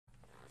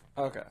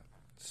Okay.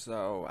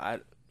 So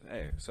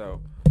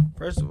so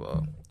first of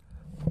all,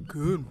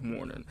 good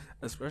morning,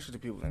 especially to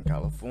people in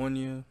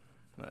California.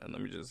 Let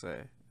me just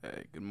say,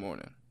 hey, good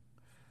morning.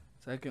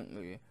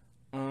 Secondly,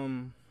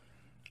 um,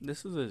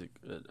 this is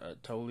a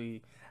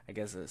totally, I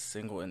guess, a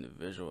single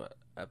individual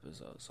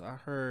episode. So I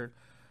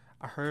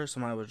heard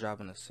somebody was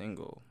dropping a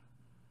single.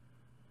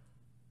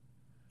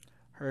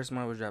 Heard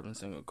somebody was dropping a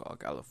single called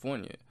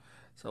California.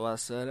 So I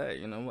said, hey,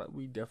 you know what?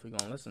 We definitely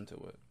gonna listen to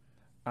it.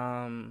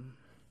 Um,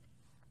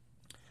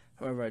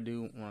 However, I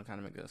do want to kind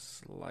of make a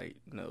slight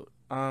note.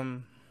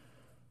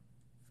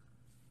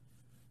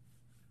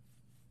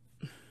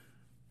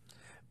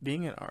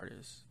 Being an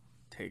artist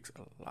takes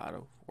a lot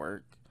of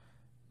work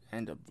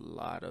and a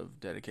lot of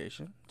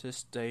dedication to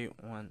stay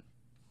on,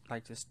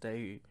 like to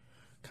stay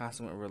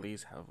constant with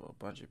release, have a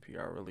bunch of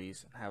PR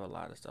release, and have a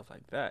lot of stuff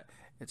like that.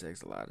 It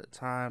takes a lot of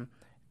time,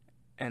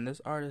 and this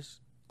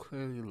artist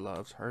clearly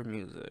loves her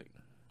music.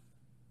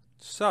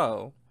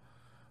 So,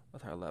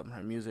 with her loving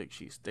her music,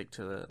 she stick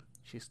to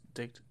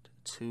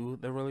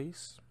the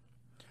release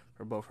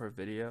for both her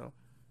video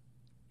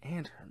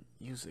and her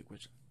music,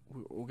 which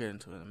we'll get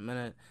into in a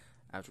minute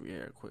after we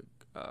hear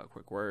a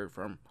quick word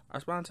from our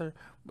sponsor.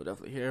 We'll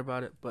definitely hear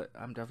about it, but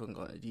I'm definitely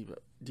going to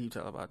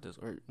detail about this,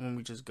 or when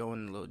we just go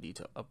in a little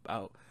detail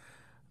about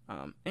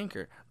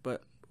Anchor.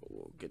 But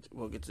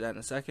we'll get to that in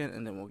a second,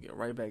 and then we'll get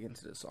right back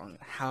into the song.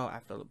 How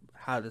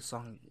the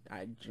song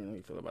I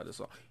genuinely feel about this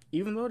song.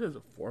 Even though it is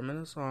a 4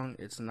 minute song,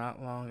 it's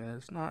not long and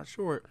it's not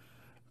short,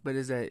 but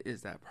is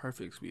that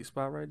perfect sweet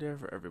spot right there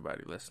for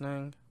everybody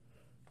listening.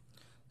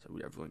 So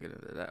we definitely get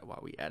into that while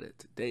we at it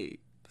today.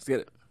 Let's get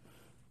it.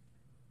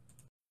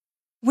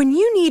 When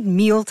you need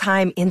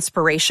mealtime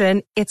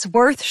inspiration, it's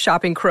worth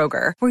shopping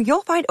Kroger, where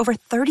you'll find over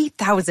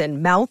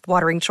 30,000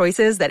 mouth-watering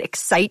choices that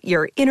excite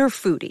your inner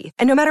foodie.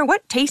 And no matter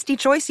what tasty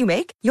choice you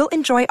make, you'll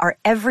enjoy our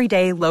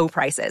everyday low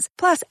prices,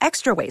 plus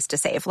extra ways to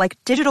save, like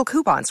digital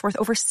coupons worth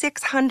over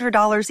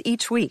 $600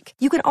 each week.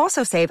 You can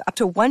also save up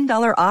to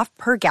 $1 off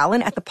per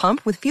gallon at the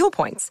pump with fuel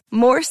points.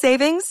 More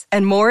savings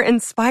and more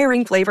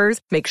inspiring flavors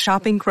make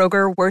shopping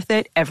Kroger worth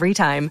it every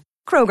time.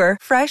 Kroger,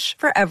 fresh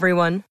for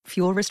everyone.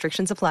 Fuel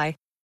restrictions apply.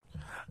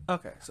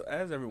 Okay, so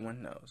as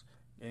everyone knows,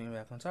 getting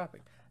back on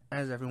topic,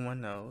 as everyone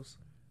knows,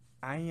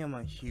 I am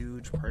a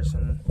huge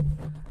person.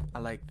 I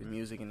like the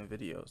music and the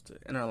videos to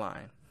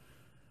interline.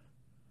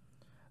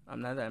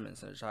 I'm not that I'm in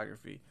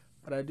cinematography,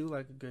 but I do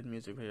like a good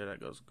music video that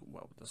goes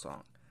well with the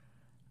song.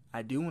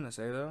 I do want to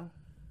say though,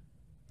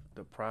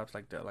 the props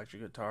like the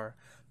electric guitar,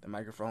 the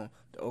microphone,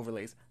 the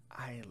overlays,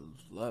 I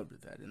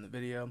loved that in the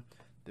video.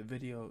 The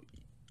video,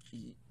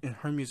 in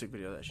her music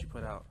video that she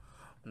put out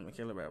on the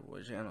Michaela Bad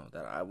Boy channel,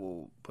 that I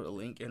will put a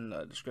link in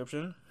the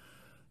description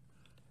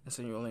and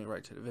send you a link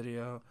right to the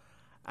video.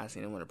 I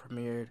seen it when it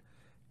premiered.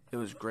 It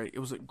was great. It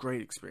was a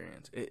great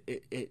experience.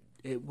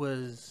 It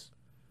was.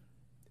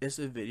 It's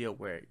a video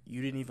where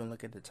you didn't even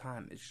look at the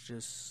time. It's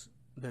just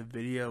the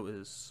video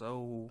is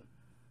so.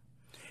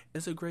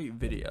 It's a great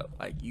video.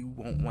 Like, you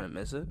won't want to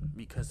miss it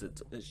because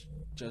it's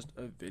just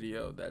a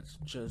video that's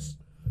just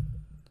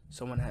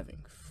someone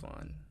having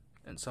fun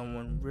and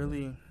someone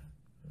really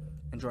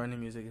enjoying the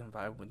music and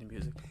vibing with the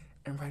music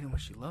and writing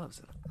what she loves.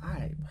 And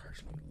I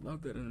personally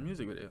love that in the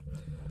music video.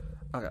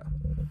 Okay.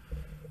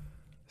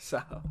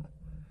 So,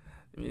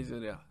 the music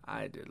video,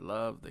 I did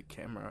love the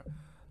camera,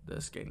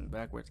 the skating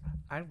backwards.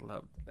 I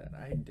loved that.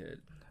 I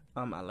did.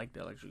 I liked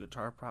the electric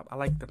guitar prop. I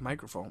liked the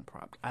microphone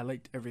prop. I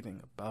liked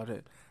everything about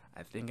it.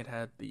 I think it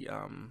had the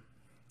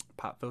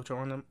pop filter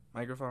on the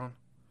microphone.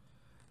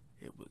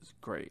 It was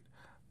great.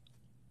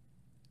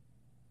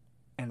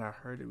 And I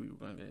heard that we were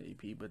going to get an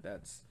EP, but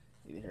that's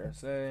neither here nor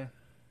say.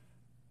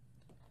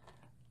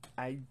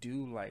 I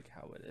do like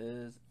how it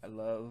is. I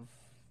love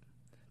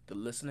the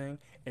listening.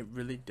 It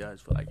really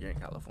does feel like you're in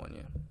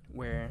California,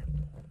 where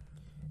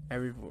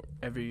every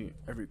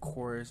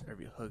chorus,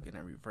 every hook, and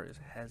every verse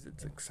has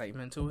its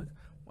excitement to it,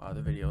 while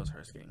the video is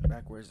her skating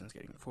backwards and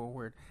skating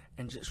forward,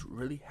 and just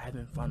really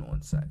having fun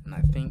on set. And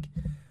I think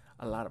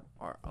a lot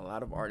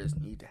of artists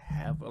need to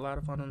have a lot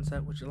of fun on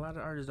set, which a lot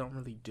of artists don't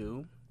really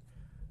do.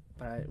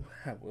 But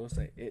I will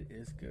say it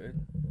is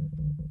good.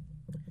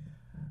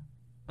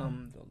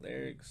 The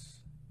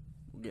lyrics,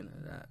 we'll get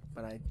into that.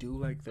 But I do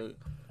like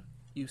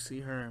you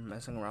see her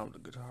messing around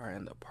with the guitar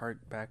and the park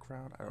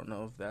background. I don't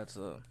know if that's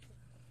a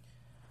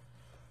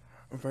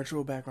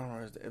virtual background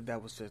or if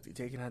that was just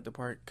taken at the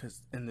park,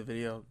 because in the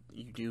video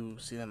you do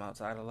see them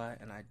outside a lot,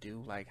 and I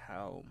do like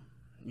how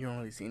you don't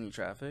really see any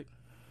traffic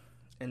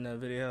in the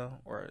video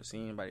or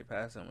see anybody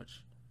passing,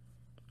 which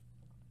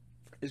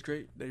is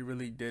great. They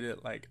really did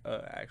it like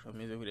an actual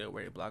music video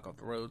where they block off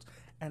the roads,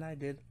 and I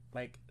did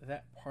like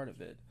that part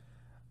of it.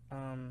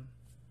 On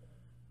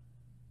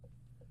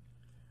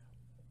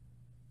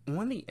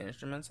the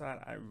instrument side,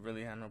 I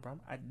really had no problem.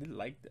 I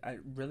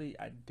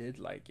did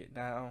like it.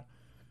 Now,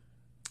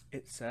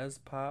 it says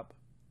pop,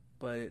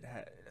 but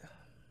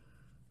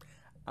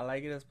I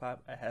like it as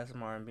pop. It has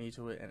some R&B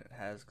to it, and it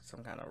has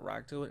some kind of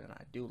rock to it, and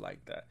I do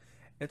like that.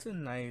 It's a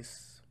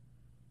nice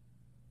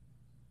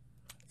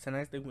It's a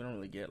nice thing we don't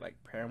really get. Like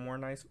Paramore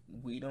Nights,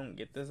 we don't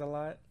get this a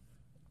lot.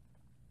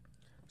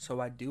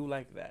 So I do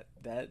like that.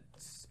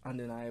 That's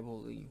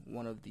undeniably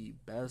one of the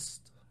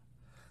best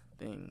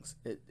things.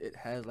 It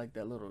has like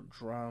that little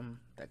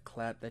drum, that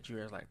clap that you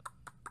hear is like,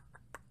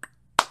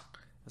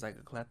 it's like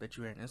a clap that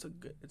you hear, and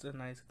it's a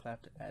nice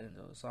clap to add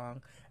into the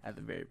song at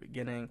the very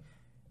beginning,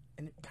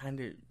 and it kind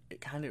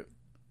of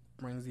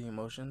brings the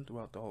emotion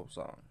throughout the whole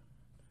song.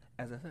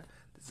 As I said,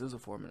 this is a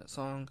 4-minute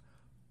song,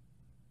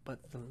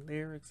 but the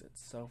lyrics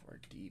itself are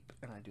deep,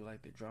 and I do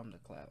like the drum, the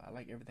clap. I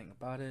like everything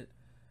about it,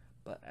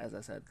 but as I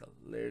said, the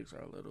lyrics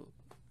are a little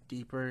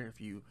deeper. If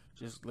you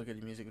just look at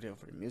the music video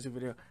for the music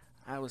video,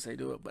 I would say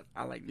do it, but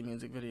I like the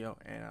music video,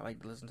 and I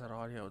like to listen to the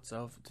audio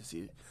itself to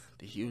see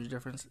the huge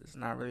difference. It's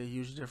not really a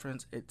huge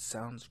difference. It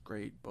sounds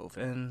great both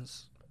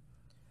ends.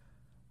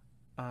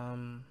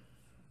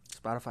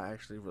 Spotify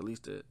actually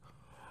released it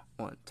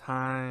on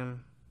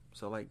time,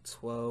 so like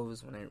 12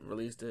 is when they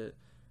released it,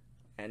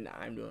 and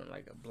I'm doing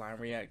like a blind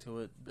react to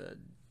it, the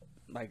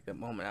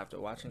moment after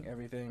watching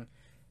everything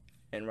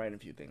and writing a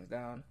few things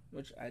down,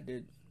 which I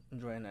did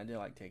enjoy, and I did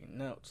like taking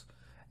notes.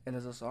 And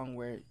it's a song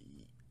where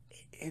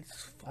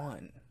it's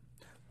fun.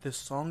 The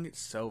song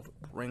itself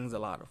brings a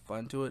lot of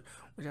fun to it,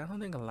 which I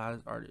don't think a lot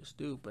of artists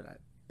do, but I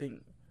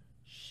think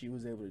she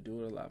was able to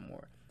do it a lot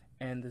more.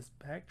 And this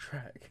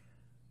backtrack,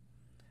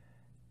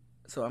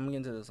 so I'm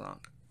getting to the song,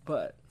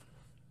 but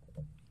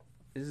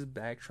this is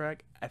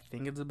backtrack. I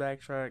think it's a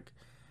backtrack.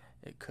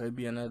 It could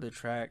be another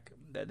track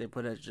that they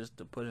put as just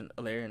to put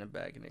a layer in the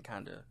back, and it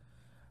kind of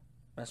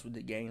mess with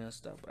the gain and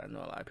stuff. But I know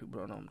a lot of people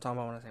don't know what I'm talking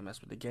about when I say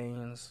mess with the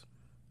gains,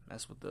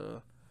 mess with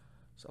the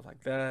stuff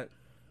like that.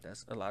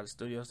 That's a lot of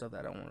studio stuff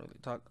that I don't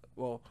want to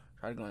really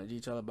try to go into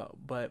detail about.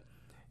 But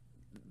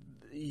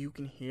you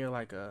can hear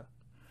like in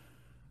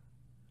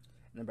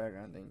the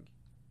background thing,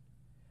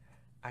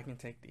 I can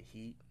take the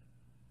heat.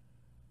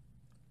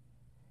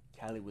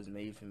 Cali was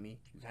made for me.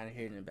 You kind of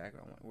hear it in the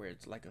background where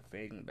it's like a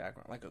fading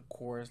background, like a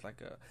chorus,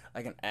 like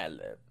an ad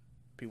lib.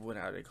 People know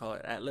how they call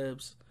it ad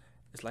libs.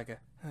 It's like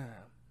I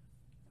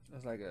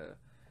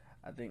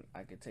think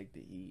I could take the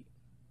heat.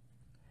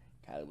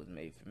 Cali was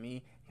made for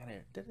me. And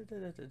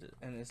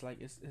it's like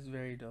it's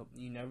very dope.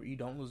 You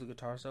don't lose a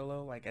guitar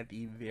solo. Like at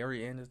the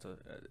very end, it's a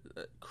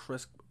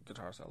crisp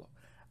guitar solo.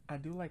 I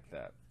do like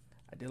that.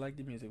 I did like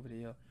the music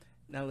video.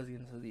 Now let's get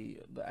into the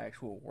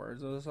actual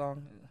words of the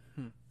song.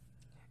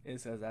 It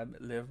says I've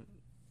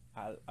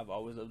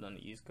always lived on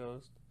the East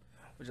Coast,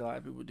 which a lot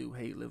of people do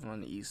hate living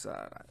on the East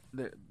Side.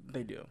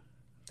 They do,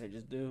 they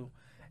just do,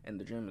 and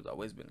the dream has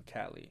always been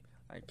Cali.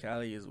 Like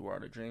Cali is where all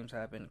the dreams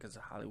happen because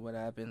Hollywood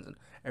happens and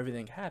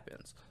everything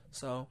happens.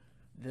 So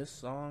this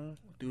song,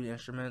 through the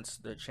instruments,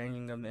 the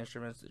changing of the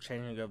instruments, the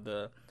changing of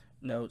the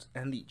notes,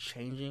 and the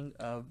changing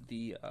of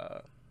the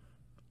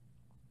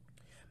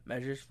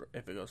measures for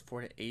if it goes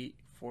 4/8,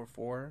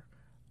 4/4,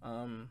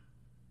 and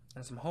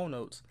some whole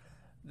notes,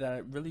 that I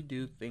really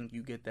do think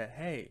you get that,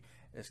 hey,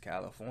 it's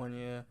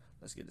California,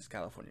 let's get this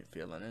California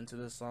feeling into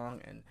this song,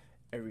 and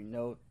every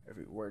note,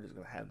 every word is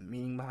going to have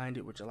meaning behind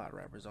it, which a lot of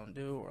rappers don't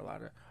do, or a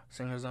lot of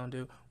singers don't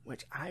do,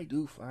 which I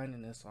do find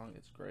in this song.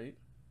 It's great.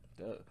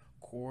 The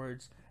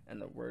chords and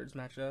the words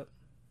match up.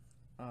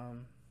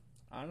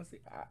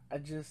 Honestly, I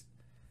just,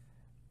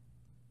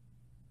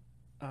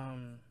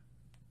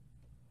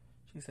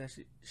 she said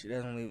she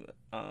doesn't leave,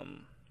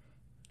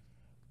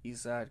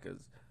 East Side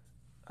because,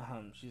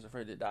 she's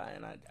afraid to die,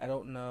 and I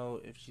don't know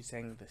if she's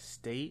saying the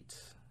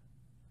state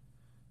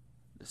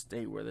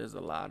where there's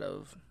a lot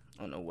of,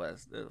 on the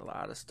West, there's a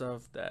lot of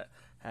stuff that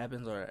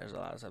happens, or there's a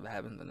lot of stuff that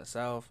happens in the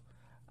South.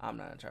 I'm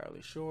not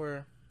entirely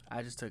sure.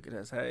 I just took it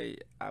as, hey,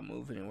 I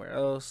move anywhere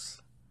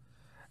else,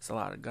 it's a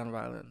lot of gun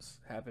violence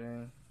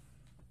happening.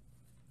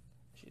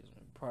 She's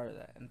part of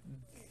that, and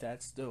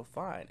that's still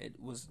fine.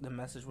 The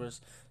message was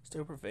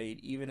still pervade,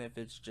 even if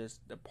it's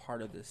just the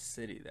part of the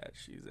city that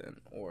she's in,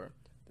 or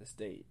the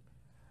state.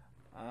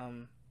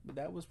 But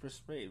that was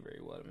portrayed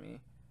very well to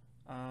me.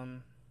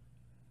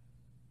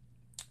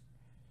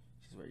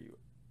 She's where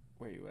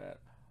you at?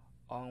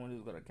 All I want to do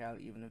is go to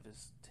Cali, even if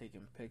it's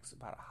taking pics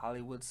about a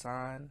Hollywood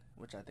sign,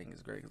 which I think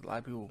is great because a lot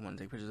of people want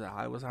to take pictures of a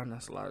Hollywood sign.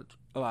 That's a lot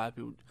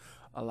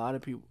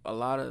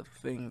of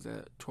things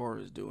that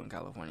tourists do in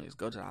California is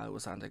go to the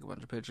Hollywood sign, take a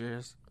bunch of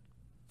pictures.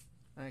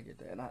 I get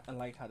that, and I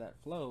like how that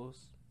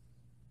flows.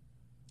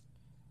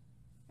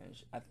 And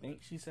I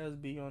think she says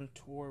be on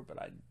tour,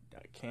 but I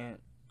can't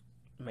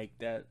make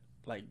that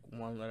like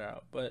one letter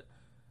out, but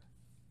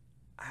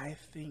I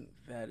think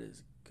that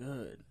is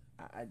good.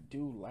 I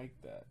do like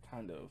that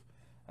kind of.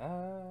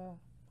 I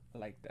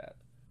like that.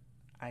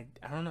 I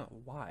don't know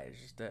why.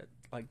 It's just that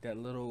like that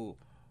little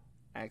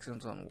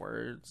accents on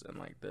words and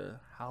like the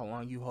how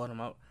long you hold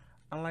them up.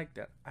 I like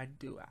that. I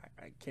do.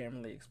 I can't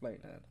really explain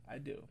that. I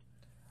do.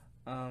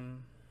 The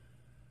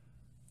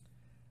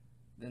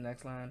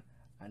next line,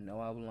 I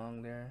know I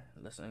belong there,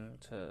 listening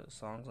to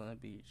songs on the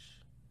beach.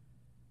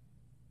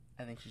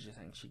 I think she's just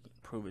saying she can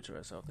prove it to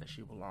herself that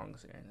she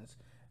belongs there,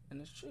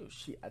 and it's true.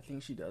 I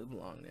think she does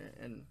belong there,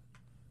 and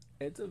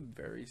it's a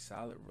very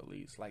solid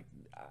release. Like,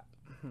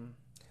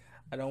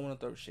 I don't want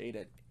to throw shade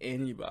at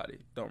anybody.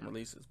 Don't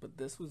release this, but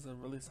this was a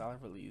really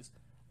solid release.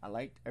 I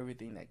liked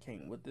everything that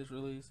came with this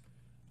release.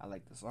 I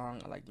liked the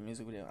song. I liked the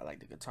music video. I liked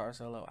the guitar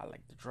solo. I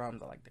liked the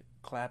drums. I liked the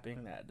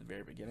clapping at the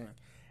very beginning.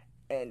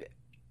 And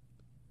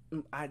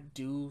I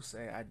do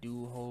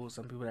hold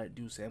some people that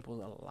do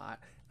samples a lot.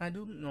 And I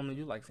do normally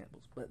do like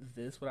samples, but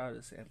this without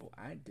a sample,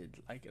 I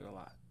did like it a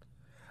lot.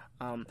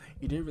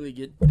 You didn't really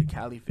get the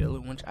Cali filler,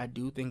 which I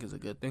do think is a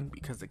good thing,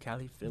 because the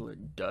Cali filler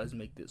does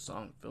make this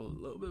song feel a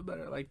little bit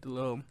better, like the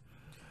little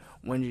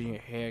wind in your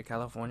hair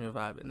California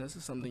vibe. And this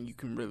is something you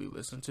can really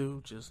listen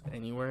to just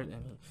anywhere,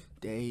 any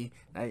day,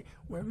 night,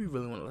 wherever you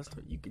really want to listen to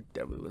it. You could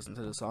definitely listen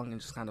to the song and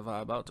just kind of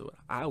vibe out to it.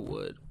 I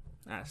would.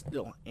 I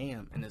still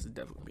am, and this is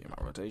definitely be in my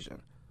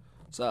rotation.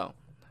 So,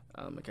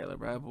 Michaela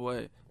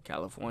Bradboy,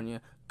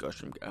 California, Go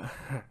Stream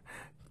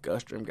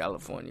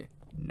California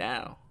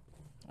now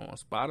on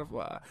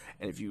Spotify.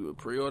 And if you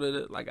pre-ordered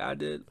it like I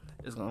did,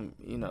 it's gonna,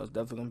 it's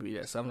definitely gonna be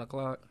at 7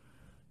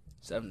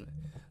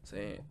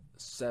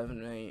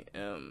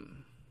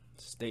 a.m.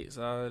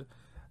 stateside.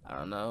 I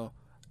don't know.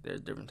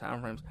 There's different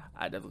time frames.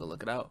 I definitely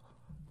look it out.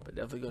 But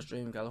definitely Go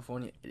Stream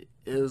California. It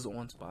is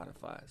on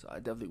Spotify, so I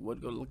definitely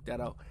would go look that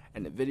out.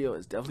 And the video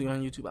is definitely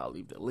on YouTube. I'll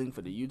leave the link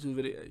for the YouTube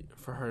video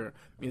for her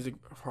music,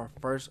 for her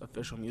first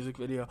official music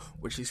video,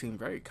 which she seemed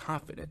very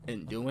confident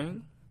in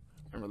doing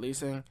and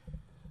releasing.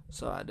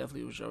 So I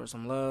definitely would show her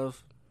some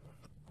love.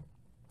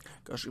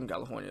 Go Stream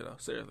California, though.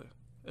 Seriously,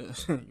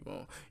 you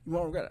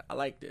won't regret it. I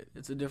liked it.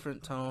 It's a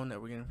different tone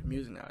that we're getting from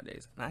music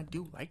nowadays, and I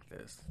do like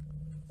this.